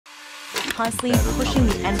constantly pushing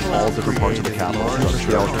the envelope. All different parts of the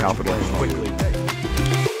capital quickly.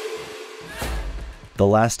 The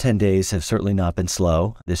last 10 days have certainly not been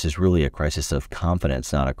slow. This is really a crisis of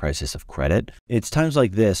confidence, not a crisis of credit. It's times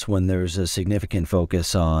like this when there's a significant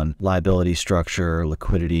focus on liability structure,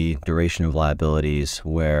 liquidity, duration of liabilities,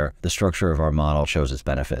 where the structure of our model shows its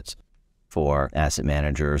benefits. For asset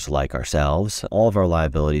managers like ourselves, all of our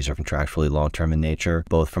liabilities are contractually long-term in nature,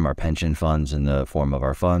 both from our pension funds in the form of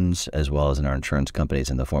our funds, as well as in our insurance companies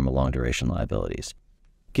in the form of long-duration liabilities.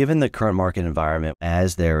 Given the current market environment,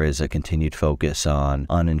 as there is a continued focus on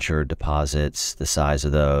uninsured deposits, the size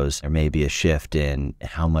of those, there may be a shift in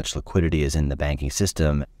how much liquidity is in the banking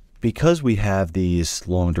system. Because we have these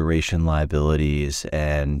long duration liabilities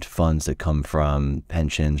and funds that come from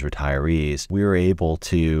pensions, retirees, we are able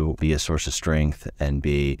to be a source of strength and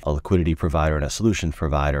be a liquidity provider and a solution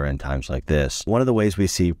provider in times like this. One of the ways we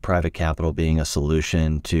see private capital being a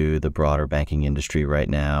solution to the broader banking industry right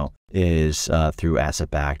now is through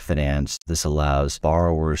asset-backed finance. This allows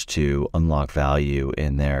borrowers to unlock value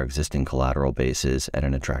in their existing collateral bases at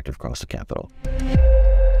an attractive cost of capital.